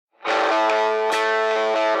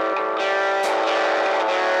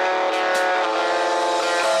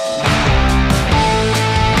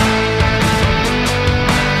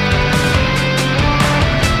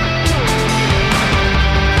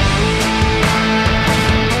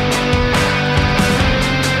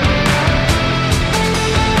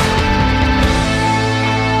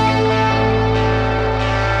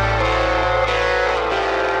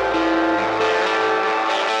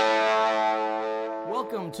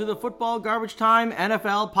to the Football Garbage Time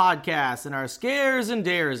NFL podcast and our Scares and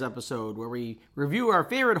Dares episode, where we review our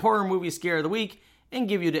favorite horror movie scare of the week and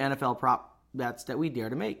give you the NFL prop bets that we dare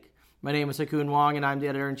to make. My name is Hakun Wong, and I'm the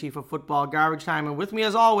editor-in-chief of Football Garbage Time, and with me,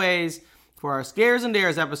 as always, for our Scares and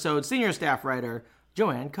Dares episode, senior staff writer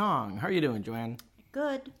Joanne Kong. How are you doing, Joanne?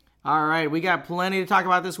 Good. All right, we got plenty to talk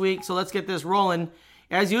about this week, so let's get this rolling.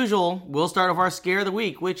 As usual, we'll start with our Scare of the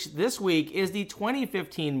Week, which this week is the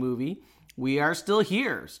 2015 movie We Are Still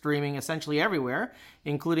Here, streaming essentially everywhere,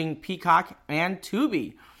 including Peacock and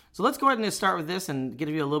Tubi. So let's go ahead and start with this and give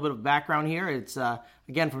you a little bit of background here. It's,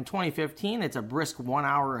 again, from 2015. It's a brisk 1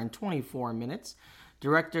 hour and 24 minutes.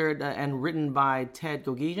 Directed and written by Ted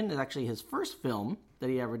Gogigian. It's actually his first film that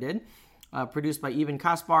he ever did. Produced by Evan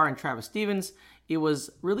Kaspar and Travis Stevens. It was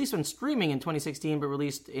released on streaming in 2016, but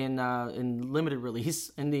released in limited release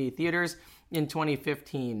in the theaters in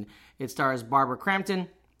 2015. It stars Barbara Crampton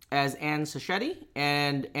as Anne Sacchetti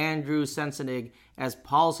and Andrew Sensenig as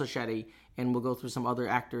Paul Sacchetti, and we'll go through some other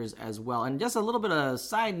actors as well. And just a little bit of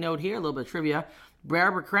side note here, a little bit of trivia.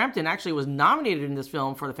 Barbara Crampton actually was nominated in this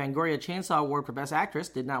film for the Fangoria Chainsaw Award for Best Actress,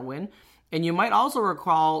 did not win. And you might also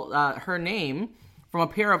recall her name from a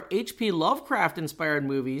pair of H.P. Lovecraft-inspired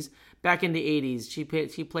movies back in the 80s.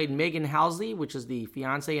 She played Megan Halsey, which is the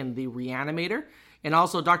fiancée in The Reanimator, and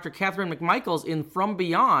also Dr. Catherine McMichaels in From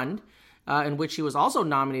Beyond, in which she was also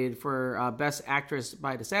nominated for Best Actress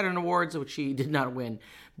by the Saturn Awards, which she did not win.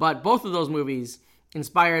 But both of those movies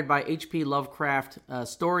inspired by H.P. Lovecraft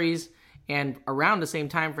stories and around the same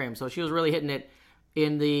time frame. So she was really hitting it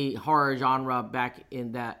in the horror genre back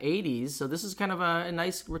in the 80s. So this is kind of a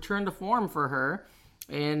nice return to form for her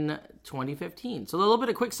in 2015. So a little bit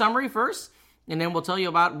of quick summary first, and then we'll tell you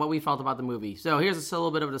about what we felt about the movie. So here's a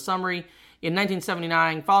little bit of the summary. In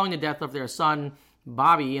 1979, following the death of their son,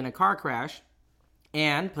 Bobby, in a car crash,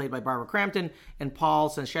 Anne, played by Barbara Crampton, and Paul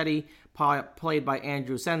Sacchetti, played by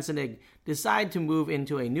Andrew Sensenig, decide to move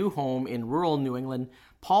into a new home in rural New England.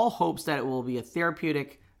 Paul hopes that it will be a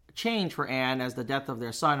therapeutic change for Anne, as the death of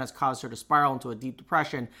their son has caused her to spiral into a deep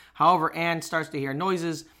depression. However, Anne starts to hear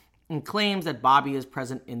noises and claims that Bobby is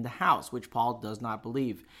present in the house, which Paul does not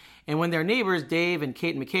believe. And when their neighbors, Dave and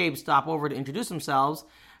Kate McCabe, stop over to introduce themselves,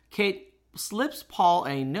 Kate slips Paul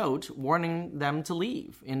a note warning them to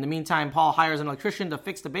leave. In the meantime, Paul hires an electrician to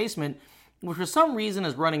fix the basement, which for some reason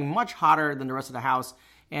is running much hotter than the rest of the house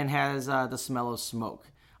and has the smell of smoke.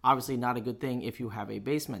 Obviously not a good thing if you have a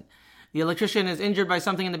basement. The electrician is injured by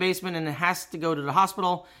something in the basement and has to go to the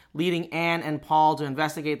hospital, leading Anne and Paul to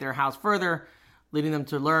investigate their house further, leading them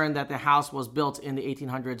to learn that the house was built in the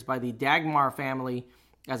 1800s by the Dagmar family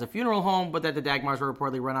as a funeral home, but that the Dagmars were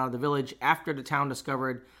reportedly run out of the village after the town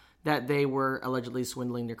discovered that they were allegedly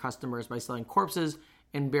swindling their customers by selling corpses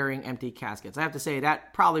and burying empty caskets. I have to say,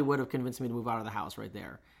 that probably would have convinced me to move out of the house right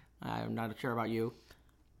there. I'm not sure about you.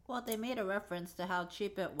 Well, they made a reference to how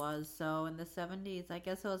cheap it was, so in the 70s, I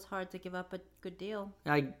guess it was hard to give up a good deal.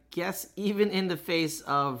 I guess even in the face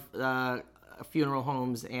of funeral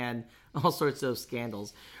homes and all sorts of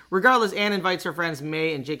scandals. Regardless, Anne invites her friends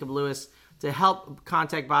May and Jacob Lewis to help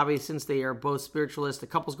contact Bobby, since they are both spiritualists. The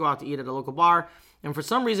couples go out to eat at a local bar and for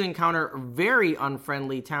some reason encounter very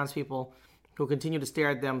unfriendly townspeople who continue to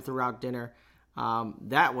stare at them throughout dinner.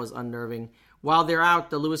 That was unnerving. While they're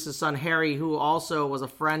out, the Lewis's son Harry, who also was a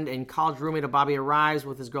friend and college roommate of Bobby, arrives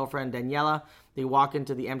with his girlfriend Daniela. They walk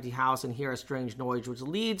into the empty house and hear a strange noise, which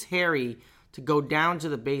leads Harry to go down to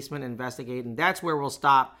the basement and investigate, and that's where we'll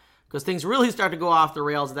stop, because things really start to go off the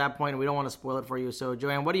rails at that point, and we don't want to spoil it for you. So,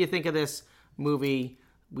 Joanne, what do you think of this movie,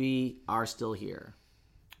 We Are Still Here?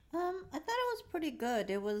 I thought it was pretty good.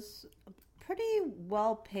 It was pretty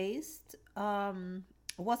well-paced. It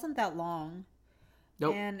wasn't that long.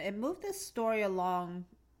 Nope. And it moved this story along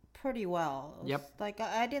pretty well. Yep. Like,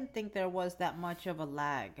 I didn't think there was that much of a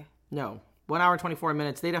lag. No. 1 hour and 24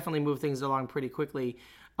 minutes. They definitely move things along pretty quickly.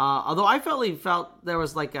 Although I felt there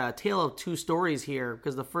was like a tale of two stories here,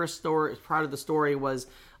 because the first part of the story was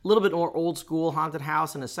a little bit more old school haunted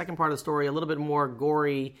house, and the second part of the story a little bit more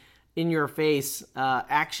gory, in your face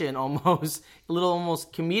action, almost a little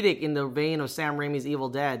almost comedic in the vein of Sam Raimi's Evil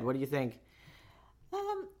Dead. What do you think?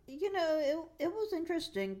 It was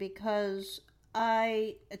interesting because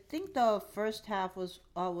I think the first half was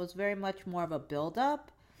very much more of a build up,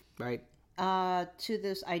 right, to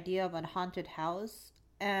this idea of a haunted house.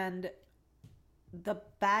 And the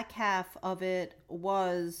back half of it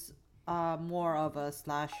was more of a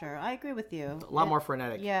slasher. I agree with you. A lot more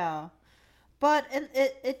frenetic. Yeah. But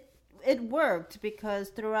it worked, because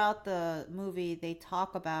throughout the movie they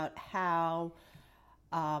talk about how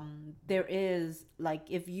there is, like,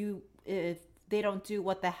 if they don't do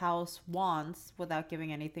what the house wants without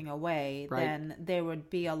giving anything away, Right. then there would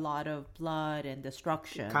be a lot of blood and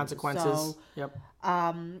destruction. Consequences. So, Yep.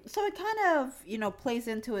 so it kind of, plays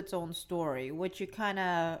into its own story, which you kind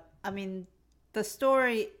of, I mean,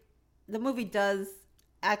 the movie does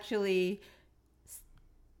actually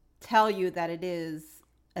tell you that it is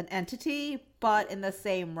an entity, but in the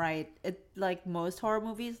same right, like most horror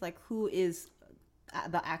movies, like who is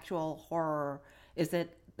the actual horror? Is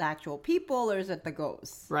it the actual people or is it the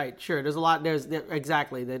ghosts? Right, sure.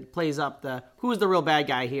 Exactly, that plays up who's the real bad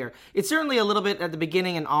guy here. It's certainly a little bit at the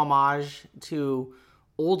beginning an homage to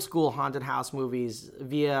old school haunted house movies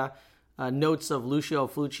via notes of Lucio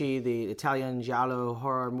Fulci, the Italian giallo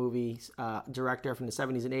horror movie director from the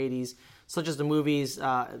 70s and 80s, such as the movies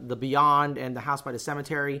The Beyond and The House by the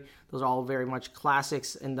Cemetery. Those are all very much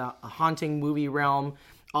classics in the haunting movie realm.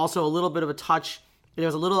 Also a little bit of a touch.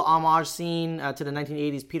 There's a little homage scene to the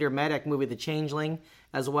 1980s Peter Medak movie, The Changeling,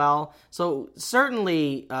 as well. So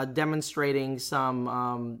certainly demonstrating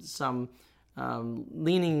some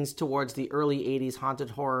leanings towards the early 80s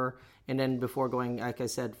haunted horror, and then before going, like I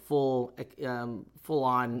said, full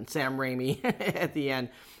on Sam Raimi at the end.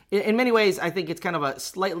 In many ways, I think it's kind of a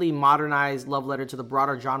slightly modernized love letter to the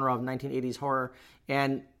broader genre of 1980s horror,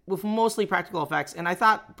 and with mostly practical effects. And I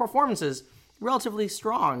thought performances relatively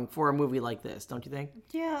strong for a movie like this, don't you think?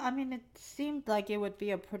 Yeah, I mean, it seemed like it would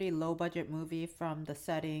be a pretty low-budget movie from the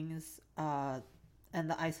settings and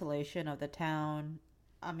the isolation of the town.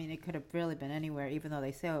 I mean, it could have really been anywhere, even though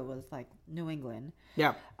they say it was like New England.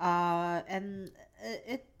 Yeah. And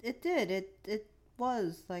it did. It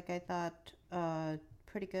was, like I thought,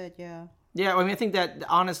 pretty good, yeah. Yeah, I mean, I think that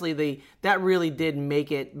honestly, that really did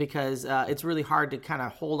make it, because it's really hard to kind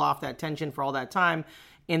of hold off that tension for all that time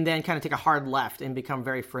and then kind of take a hard left and become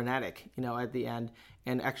very frenetic, at the end,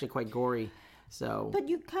 and actually quite gory. So, but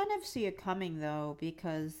you kind of see it coming though,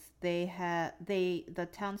 because the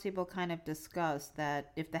townspeople kind of discussed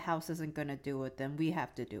that if the house isn't going to do it, then we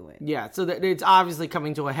have to do it. Yeah, so it's obviously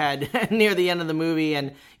coming to a head near the end of the movie,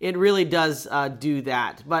 and it really does do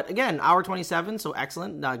that. But again, hour 27, so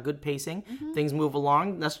excellent, good pacing. Mm-hmm. Things move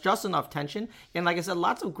along. That's just enough tension, and like I said,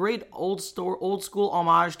 lots of great old school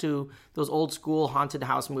homage to those old school haunted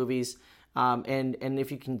house movies. And if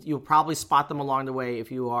you can, you'll probably spot them along the way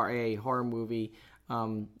if you are a horror movie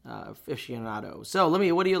aficionado. So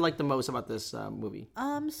what do you like the most about this movie?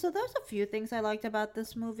 So there's a few things I liked about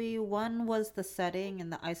this movie. One was the setting and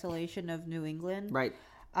the isolation of New England. Right.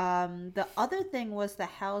 The other thing was the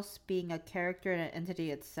house being a character and an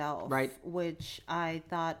entity itself. Right. Which I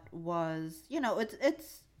thought was,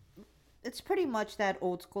 it's pretty much that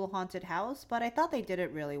old school haunted house, but I thought they did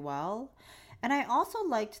it really well. And I also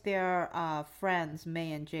liked their friends,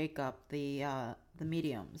 May and Jacob, the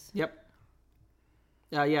mediums. Yep.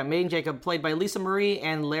 May and Jacob, played by Lisa Marie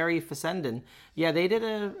and Larry Fessenden. Yeah, they did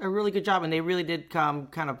a really good job, and they really did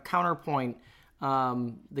kind of counterpoint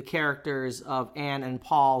the characters of Anne and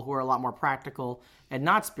Paul, who are a lot more practical and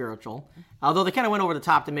not spiritual. Although they kind of went over the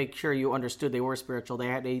top to make sure you understood they were spiritual.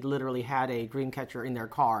 They literally had a dream catcher in their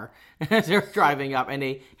car as they were driving up, and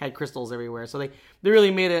they had crystals everywhere. So they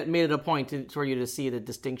really made it a point for you to see the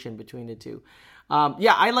distinction between the two.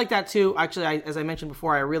 I like that too. Actually, as I mentioned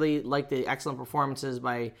before, I really like the excellent performances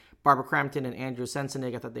by Barbara Crampton and Andrew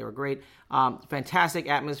Sensenig. I thought they were great. Fantastic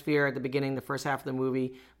atmosphere at the beginning, the first half of the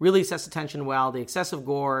movie. Really sets the tension well. The excessive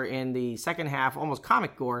gore in the second half, almost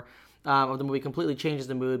comic gore, of the movie completely changes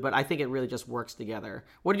the mood, but I think it really just works together.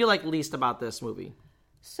 What did you like least about this movie?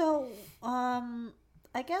 So,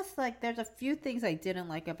 I guess there's a few things I didn't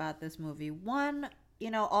like about this movie. One,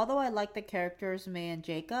 although I like the characters May and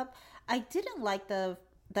Jacob, I didn't like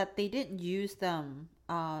that they didn't use them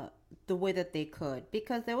the way that they could,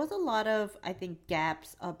 because there was a lot of, I think,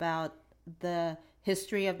 gaps about the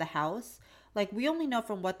history of the house. Like, we only know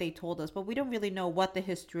from what they told us, but we don't really know what the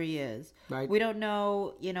history is. Right. We don't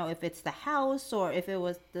know, if it's the house or if it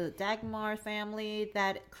was the Dagmar family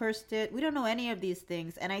that cursed it. We don't know any of these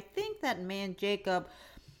things. And I think that May and Jacob,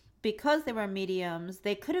 because they were mediums,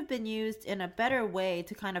 they could have been used in a better way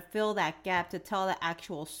to kind of fill that gap, to tell the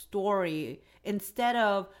actual story, instead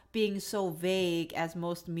of being so vague as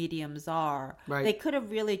most mediums are. Right. They could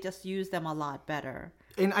have really just used them a lot better.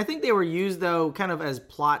 And I think they were used, though, kind of as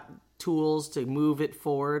plot tools to move it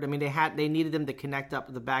forward. I mean, they needed them to connect up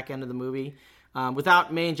to the back end of the movie.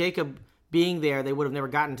 Without May and Jacob being there, they would have never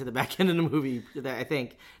gotten to the back end of the movie. I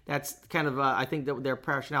think that's kind of I think that their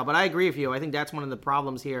rationale. But I agree with you. I think that's one of the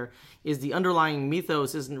problems here, is the underlying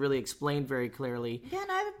mythos isn't really explained very clearly. Yeah,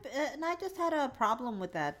 and I just had a problem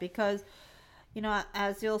with that, because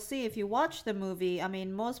as you'll see if you watch the movie, I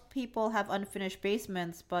mean, most people have unfinished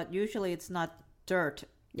basements, but usually it's not dirt.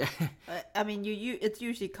 I mean, it's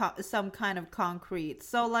usually some kind of concrete.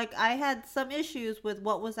 So, like, I had some issues with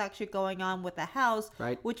what was actually going on with the house,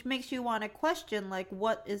 right, which makes you want to question, like,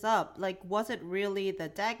 what is up? Like, was it really the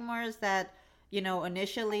Dagmars that,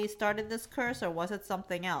 initially started this curse, or was it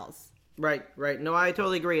something else? Right. No, I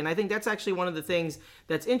totally agree. And I think that's actually one of the things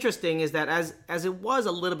that's interesting is that as it was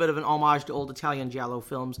a little bit of an homage to old Italian giallo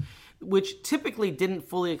films, which typically didn't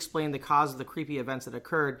fully explain the cause of the creepy events that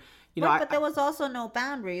occurred, but there was also no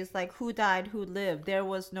boundaries, like who died, who lived. There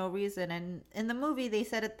was no reason. And in the movie, they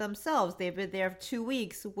said it themselves. They've been there 2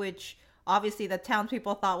 weeks, which obviously the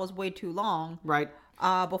townspeople thought was way too long. Right.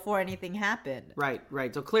 Before anything happened. Right.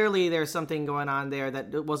 So clearly there's something going on there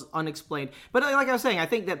that was unexplained. But like I was saying, I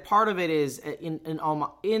think that part of it is in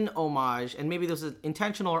homage, and maybe this is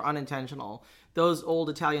intentional or unintentional. Those old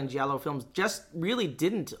Italian giallo films just really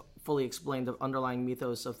didn't fully explain the underlying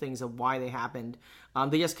mythos of things, of why they happened.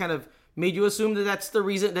 They just kind of made you assume that that's the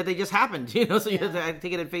reason that they just happened, so you have to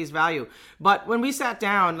take it at face value. But when we sat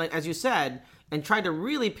down, like, as you said, and tried to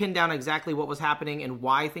really pin down exactly what was happening and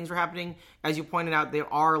why things were happening, as you pointed out,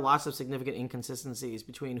 there are lots of significant inconsistencies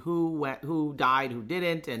between who died, who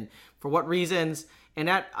didn't, and for what reasons. And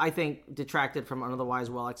that, I think, detracted from an otherwise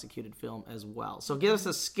well-executed film as well. So give us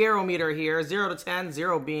a scarometer here, 0 to 10,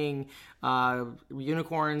 0 being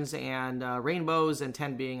unicorns and rainbows, and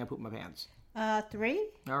 10 being I poop my pants. 3.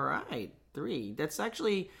 All right, 3. That's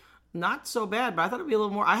actually not so bad, but I thought it'd be a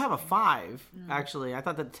little more. I have a 5, actually. I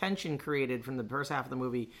thought the tension created from the first half of the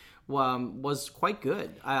movie was quite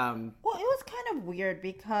good. Well, it was kind of weird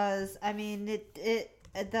because, I mean, I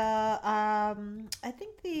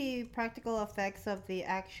think the practical effects of the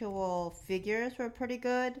actual figures were pretty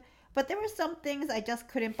good, but there were some things I just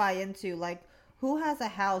couldn't buy into, like, who has a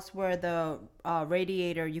house where the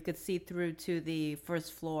radiator you could see through to the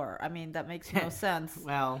first floor? I mean, that makes no sense.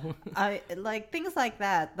 Well, I like things like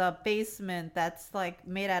that. The basement that's like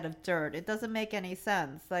made out of dirt. It doesn't make any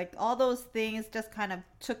sense. Like, all those things just kind of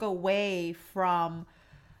took away from,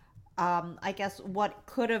 I guess, what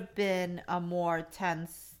could have been a more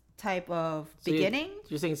tense type of beginning.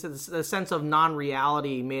 You're saying the sense of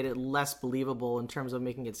non-reality made it less believable in terms of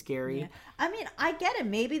making it scary? Yeah. I mean, I get it.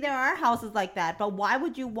 Maybe there are houses like that, but why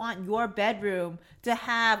would you want your bedroom to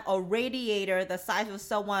have a radiator the size of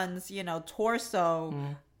someone's, torso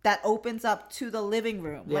that opens up to the living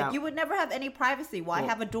room? Yeah. Like, you would never have any privacy. Why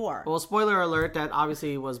have a door? Well, spoiler alert, that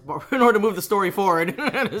obviously was in order to move the story forward.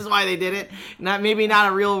 This is why they did it. Maybe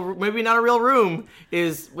not a real room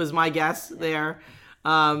was my guess there.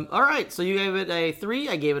 All right, so you gave it a 3.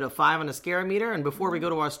 I gave it a 5 on the Scarometer. And before we go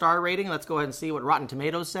to our star rating, let's go ahead and see what Rotten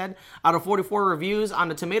Tomatoes said. Out of 44 reviews on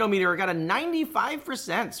the Tomato Meter, it got a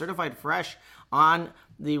 95% certified fresh on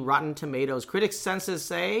the Rotten Tomatoes. Critics' senses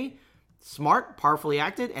say smart, powerfully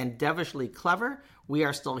acted, and devilishly clever. We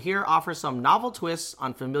Are Still Here offers some novel twists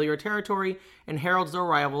on familiar territory and heralds the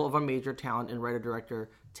arrival of a major talent in writer-director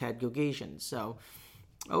Ted Gogasian. So,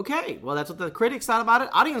 okay, well, that's what the critics thought about it.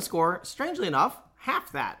 Audience score, strangely enough,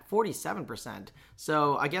 half that, 47%.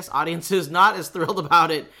 So I guess audiences not as thrilled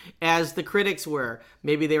about it as the critics were.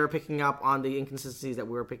 Maybe they were picking up on the inconsistencies that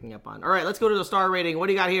we were picking up on. All right, let's go to the star rating. What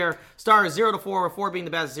do you got here? Stars 0 to 4, 4 being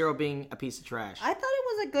the best, 0 being a piece of trash. I thought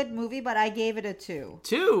it was a good movie, but I gave it a 2.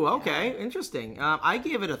 2, okay, interesting. I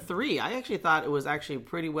gave it a 3. I actually thought it was actually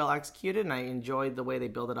pretty well executed, and I enjoyed the way they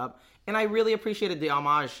built it up. And I really appreciated the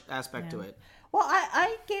homage aspect to it. Well,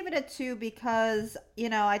 I gave it a 2 because,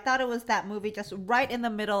 I thought it was that movie just right in the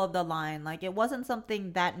middle of the line. Like, it wasn't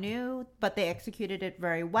something that new, but they executed it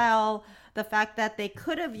very well. The fact that they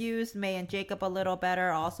could have used May and Jacob a little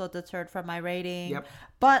better also deterred from my rating. Yep.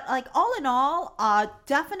 But, like, all in all,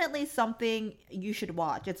 definitely something you should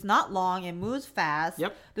watch. It's not long. It moves fast.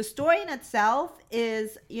 Yep. The story in itself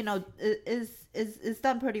is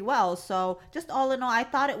done pretty well. So, just all in all, I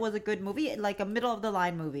thought it was a good movie, like a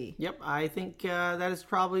middle-of-the-line movie. Yep, I think that is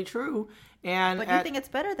probably true. But you think it's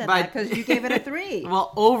better than that because you gave it a 3.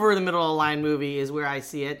 Well, over the middle-of-the-line movie is where I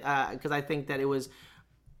see it because I think that it was...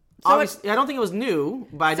 Obviously, I don't think it was new,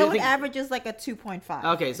 but I do think... So it averages like a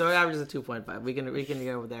 2.5. Okay, so it averages a 2.5. We can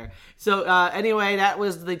get over there. So anyway, that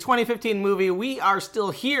was the 2015 movie. We Are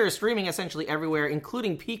Still Here, streaming essentially everywhere,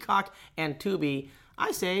 including Peacock and Tubi.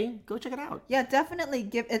 I say, go check it out. Yeah, definitely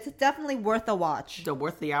it's definitely worth a watch. So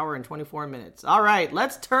worth the hour and 24 minutes. All right,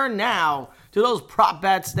 let's turn now to those prop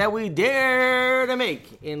bets that we dare to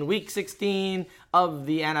make in Week 16 of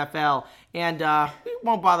the NFL. And we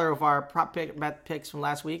won't bother with our prop bet picks from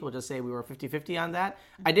last week. We'll just say we were 50-50 on that.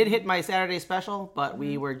 I did hit my Saturday special, but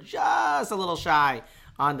we were just a little shy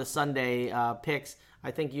on the Sunday picks.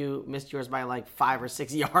 I think you missed yours by like 5 or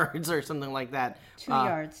 6 yards or something like that. 2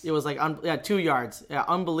 yards. It was like 2 yards. Yeah,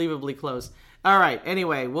 unbelievably close. All right.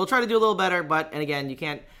 Anyway, we'll try to do a little better, and again, you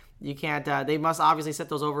can't. They must obviously set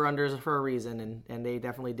those over-unders for a reason, and they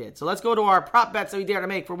definitely did. So let's go to our prop bets that we dare to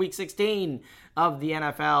make for Week 16 of the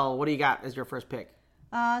NFL. What do you got as your first pick?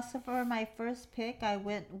 So for my first pick, I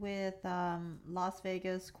went with Las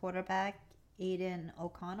Vegas quarterback Aiden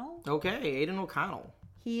O'Connell. Okay, Aiden O'Connell.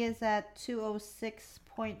 He is at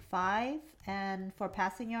 206.5 and for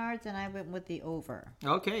passing yards, and I went with the over.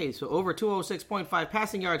 Okay, so over 206.5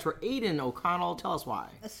 passing yards for Aiden O'Connell. Tell us why.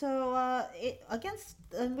 So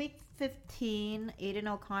in week 15, Aiden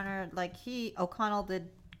O'Connell did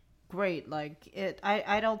great.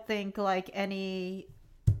 I don't think any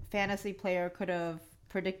fantasy player could have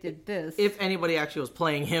predicted this. If anybody actually was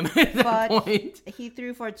playing him at that point. He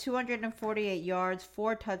threw for 248 yards,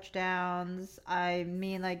 4 touchdowns. I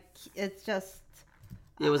mean, it's just...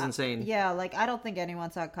 It was insane. Yeah, I don't think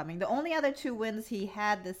anyone saw it coming. The only other 2 wins he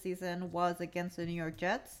had this season was against the New York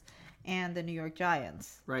Jets and the New York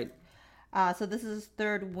Giants. Right. So this is his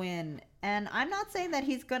 3rd win. And I'm not saying that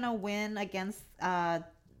he's going to win against...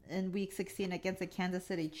 in week 16 against the Kansas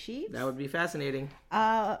City Chiefs. That would be fascinating.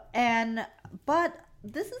 But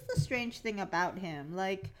this is the strange thing about him.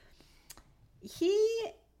 He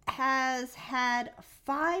has had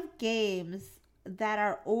 5 games that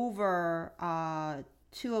are over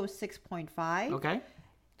 206.5. Okay.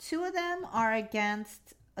 2 of them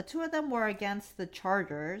were against the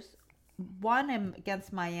Chargers, 1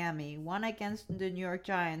 against Miami, 1 against the New York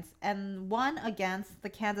Giants, and 1 against the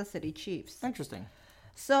Kansas City Chiefs. Interesting.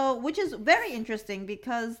 So, which is very interesting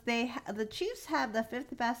because the Chiefs have the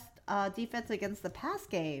 5th best defense against the pass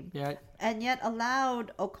game, yeah, and yet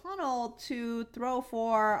allowed O'Connell to throw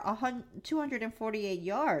for 248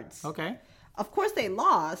 yards. Okay. Of course, they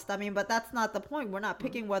lost. I mean, but that's not the point. We're not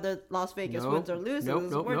picking whether Las Vegas wins or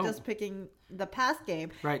loses. We're just picking the pass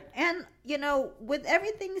game. Right. And, with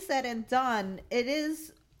everything said and done, it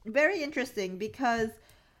is very interesting because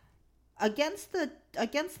against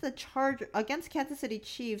Kansas City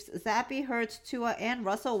Chiefs, Zappy, Hurts, Tua, and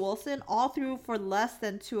Russell Wilson all threw for less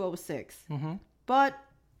than 206. Mm-hmm. But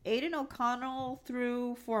Aiden O'Connell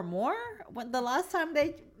threw for more when the last time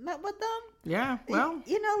they met with them. Yeah, well,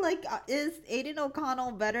 is Aiden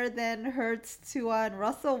O'Connell better than Hurts, Tua, and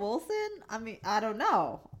Russell Wilson? I mean, I don't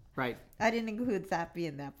know. Right. I didn't include Zappy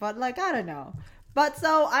in that, but I don't know. But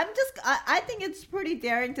so I think it's pretty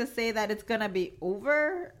daring to say that it's gonna be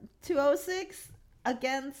over 206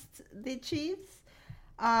 against the Chiefs,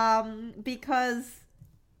 because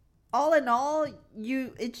all in all,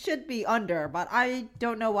 it should be under, but I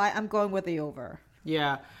don't know why I'm going with the over.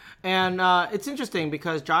 Yeah, and it's interesting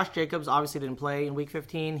because Josh Jacobs obviously didn't play in Week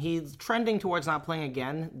 15. He's trending towards not playing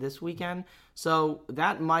again this weekend, so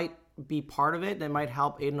that might be part of it. That might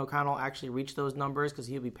help Aiden O'Connell actually reach those numbers because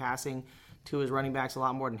he'll be passing to his running backs a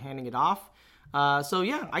lot more than handing it off. So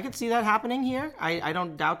yeah, I could see that happening here. I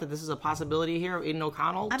don't doubt that this is a possibility here of Aiden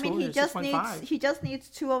O'Connell. I mean, he just needs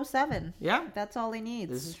 207. Yeah, that's all he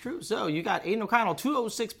needs. This is true. So you got Aiden O'Connell,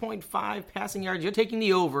 206.5 passing yards. You're taking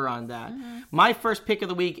the over on that. Mm-hmm. My first pick of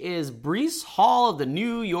the week is Breece Hall of the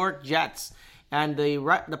New York Jets. And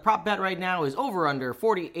the prop bet right now is over under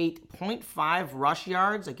 48.5 rush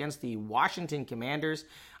yards against the Washington Commanders.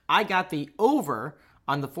 I got the over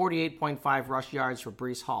on the 48.5 rush yards for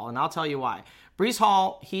Breece Hall, and I'll tell you why. Breece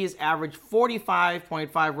Hall, he has averaged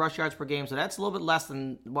 45.5 rush yards per game, so that's a little bit less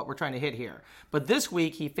than what we're trying to hit here. But this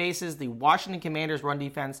week, he faces the Washington Commanders run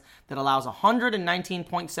defense that allows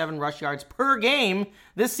 119.7 rush yards per game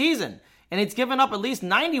this season. And it's given up at least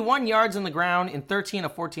 91 yards on the ground in 13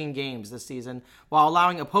 of 14 games this season, while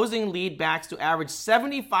allowing opposing lead backs to average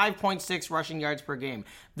 75.6 rushing yards per game.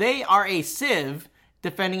 They are a sieve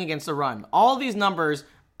defending against the run. All these numbers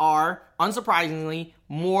are, unsurprisingly,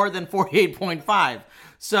 more than 48.5.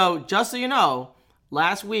 So, just so you know,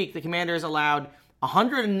 last week the Commanders allowed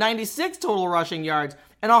 196 total rushing yards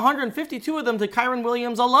and 152 of them to Kyren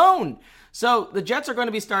Williams alone. So, the Jets are going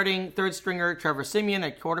to be starting third stringer Trevor Siemian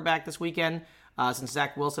at quarterback this weekend since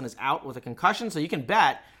Zach Wilson is out with a concussion. So, you can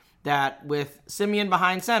bet that with Siemian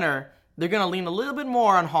behind center, they're going to lean a little bit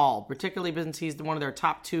more on Hall, particularly since he's one of their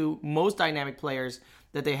top 2 most dynamic players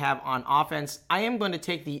that they have on offense. I am going to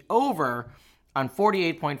take the over on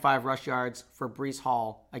 48.5 rush yards for Breece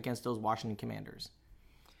Hall against those Washington Commanders.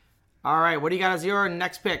 All right, what do you got as your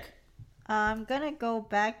next pick? I'm going to go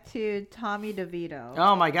back to Tommy DeVito.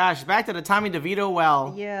 Oh my gosh, back to the Tommy DeVito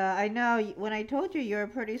well. Yeah, I know. When I told you were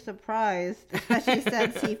pretty surprised, especially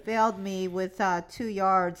since he failed me with 2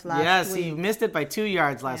 yards last week. Yes, he missed it by 2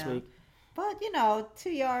 yards last week. But, 2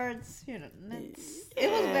 yards,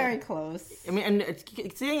 it was very close. I mean, and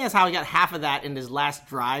seeing as how he got half of that in his last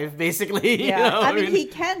drive, basically. Yeah, I mean, he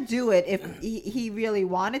can do it if he really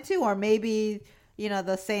wanted to, or maybe,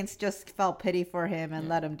 the Saints just felt pity for him and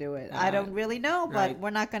let him do it. I don't really know, but we're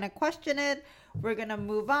not going to question it. We're going to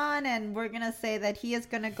move on, and we're going to say that he is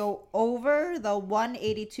going to go over the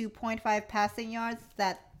 182.5 passing yards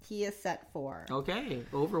that he is set for. Okay,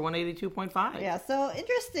 over 182.5. Yeah, so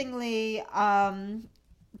interestingly,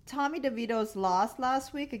 Tommy DeVito's loss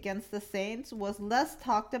last week against the Saints was less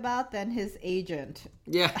talked about than his agent.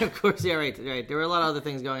 Yeah, of course. Yeah, right. There were a lot of other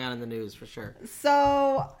things going on in the news, for sure.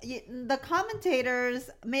 So the commentators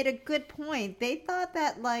made a good point. They thought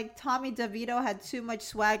that Tommy DeVito had too much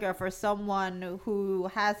swagger for someone who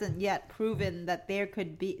hasn't yet proven that they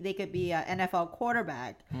could be an NFL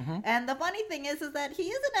quarterback. Mm-hmm. And the funny thing is that he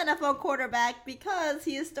is an NFL quarterback because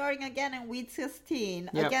he is starting again in Week 16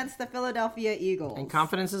 against the Philadelphia Eagles. And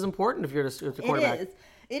confidence is important if you're the quarterback.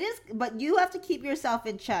 It is, but you have to keep yourself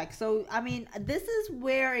in check. So, I mean, this is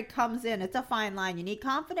where it comes in. It's a fine line. You need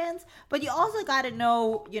confidence, but you also got to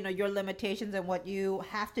know, your limitations and what you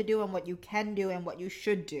have to do and what you can do and what you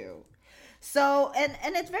should do. So, and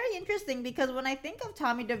it's very interesting because when I think of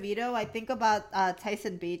Tommy DeVito, I think about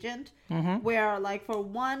Tyson Bagent, where for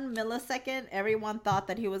 1 millisecond, everyone thought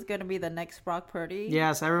that he was going to be the next Brock Purdy.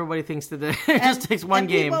 Yes, everybody thinks that it just takes one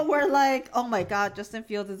game. People were like, "Oh my God, Justin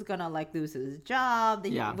Fields is going to lose his job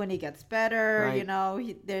when he gets better." Right.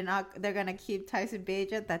 They're going to keep Tyson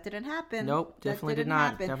Bagent. That didn't happen. Nope, definitely did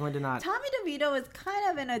not. Definitely did not. Tommy DeVito is kind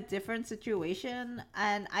of in a different situation,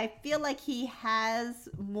 and I feel like he has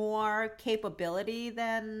more capability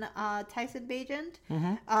than Tyson Bagent.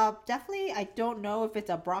 Mm-hmm. Definitely, I don't know if it's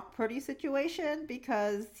a Brock Purdy situation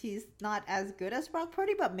because he's not as good as Brock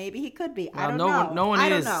Purdy, but maybe he could be. I don't know. No one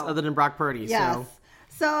is other than Brock Purdy. Yes.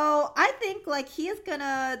 So I think he's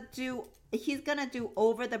gonna do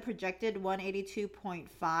over the projected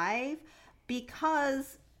 182.5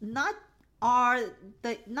 because not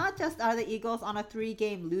just are the Eagles on a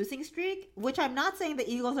 3-game losing streak, which I'm not saying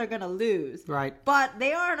the Eagles are going to lose. Right. But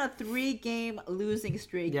they are on a 3-game losing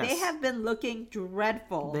streak. Yes. They have been looking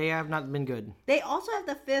dreadful. They have not been good. They also have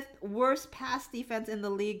the 5th worst pass defense in the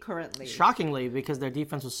league currently. Shockingly, because their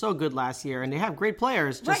defense was so good last year, and they have great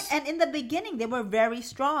players. Right, and in the beginning, they were very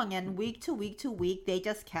strong, and week to week, they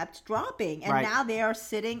just kept dropping. And now they are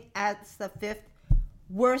sitting at the 5th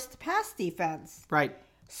worst pass defense. Right.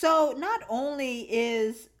 So not only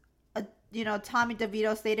is Tommy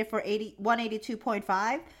DeVito slated for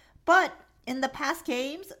 182.5, but in the past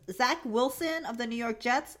games, Zach Wilson of the New York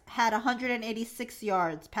Jets had 186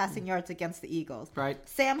 passing yards against the Eagles. Right.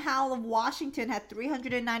 Sam Howell of Washington had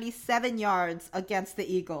 397 yards against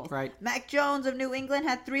the Eagles. Right. Mac Jones of New England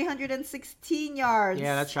had 316 yards.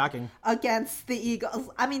 Yeah, that's shocking. Against the Eagles.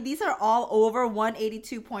 I mean, these are all over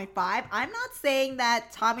 182.5. I'm not saying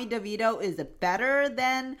that Tommy DeVito is better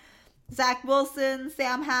than Zach Wilson,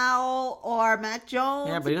 Sam Howell, or Mac Jones.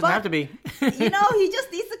 Yeah, but he doesn't have to be. He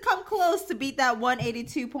just needs to come close to beat that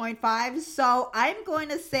 182.5. So I'm going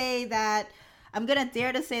to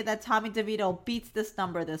dare to say that Tommy DeVito beats this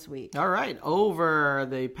number this week. All right, over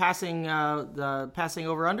the passing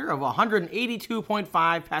over under of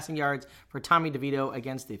 182.5 passing yards for Tommy DeVito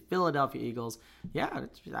against the Philadelphia Eagles. Yeah,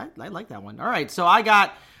 I like that one. All right, so I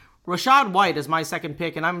got Rachaad White as my second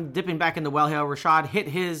pick, and I'm dipping back in the well here. Rachaad hit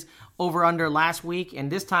his over-under last week,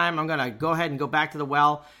 and this time I'm going to go ahead and go back to the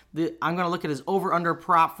well. I'm going to look at his over-under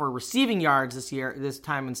prop for receiving yards this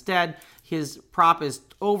time instead. His prop is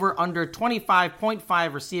over-under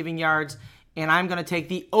 25.5 receiving yards, and I'm going to take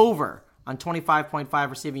the over on 25.5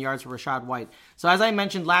 receiving yards for Rachaad White. So as I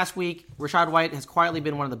mentioned last week, Rachaad White has quietly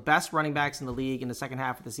been one of the best running backs in the league in the second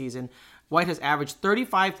half of the season. White has averaged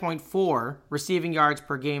 35.4 receiving yards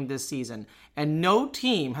per game this season, and no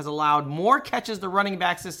team has allowed more catches to running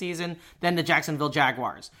backs this season than the Jacksonville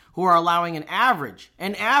Jaguars, who are allowing an average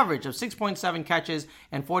of 6.7 catches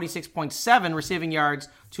and 46.7 receiving yards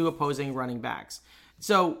to opposing running backs.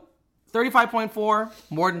 So 35.4,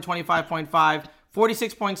 more than 25.5,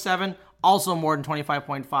 46.7, also more than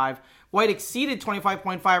 25.5. White exceeded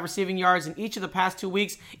 25.5 receiving yards in each of the past 2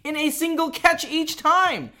 weeks in a single catch each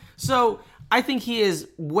time. So I think he is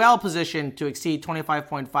well positioned to exceed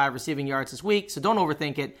 25.5 receiving yards this week. So don't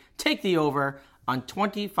overthink it. Take the over on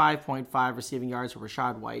 25.5 receiving yards for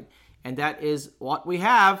Rachaad White. And that is what we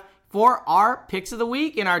have for our picks of the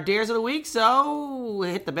week and our dares of the week. So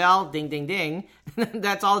hit the bell. Ding, ding, ding.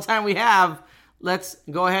 That's all the time we have. Let's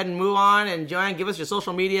go ahead and move on. And Joanne, give us your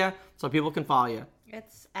social media so people can follow you.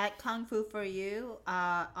 It's at Kung Fu For You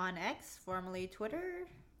on X, formerly Twitter.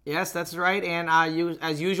 Yes, that's right. And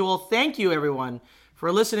as usual, thank you, everyone,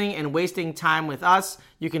 for listening and wasting time with us.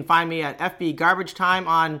 You can find me at FB Garbage Time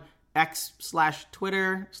on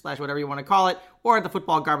X/Twitter/ whatever you want to call it, or at the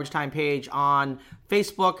Football Garbage Time page on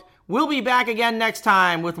Facebook. We'll be back again next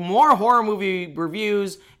time with more horror movie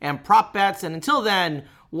reviews and prop bets. And until then,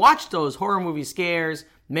 watch those horror movie scares,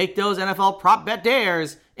 make those NFL prop bet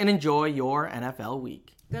dares, and enjoy your NFL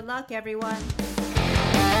week. Good luck, everyone.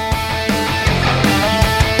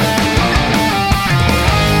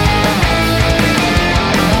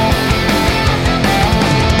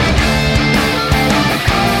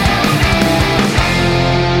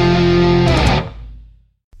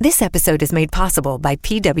 This episode is made possible by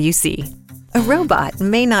PwC. A robot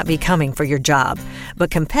may not be coming for your job, but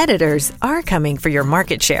competitors are coming for your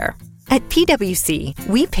market share. At PwC,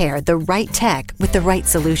 we pair the right tech with the right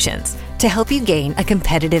solutions to help you gain a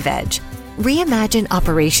competitive edge. Reimagine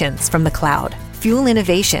operations from the cloud, fuel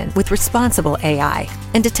innovation with responsible AI,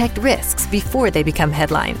 and detect risks before they become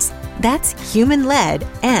headlines. That's human-led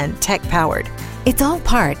and tech-powered. It's all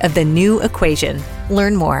part of The New Equation.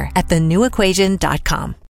 Learn more at thenewequation.com.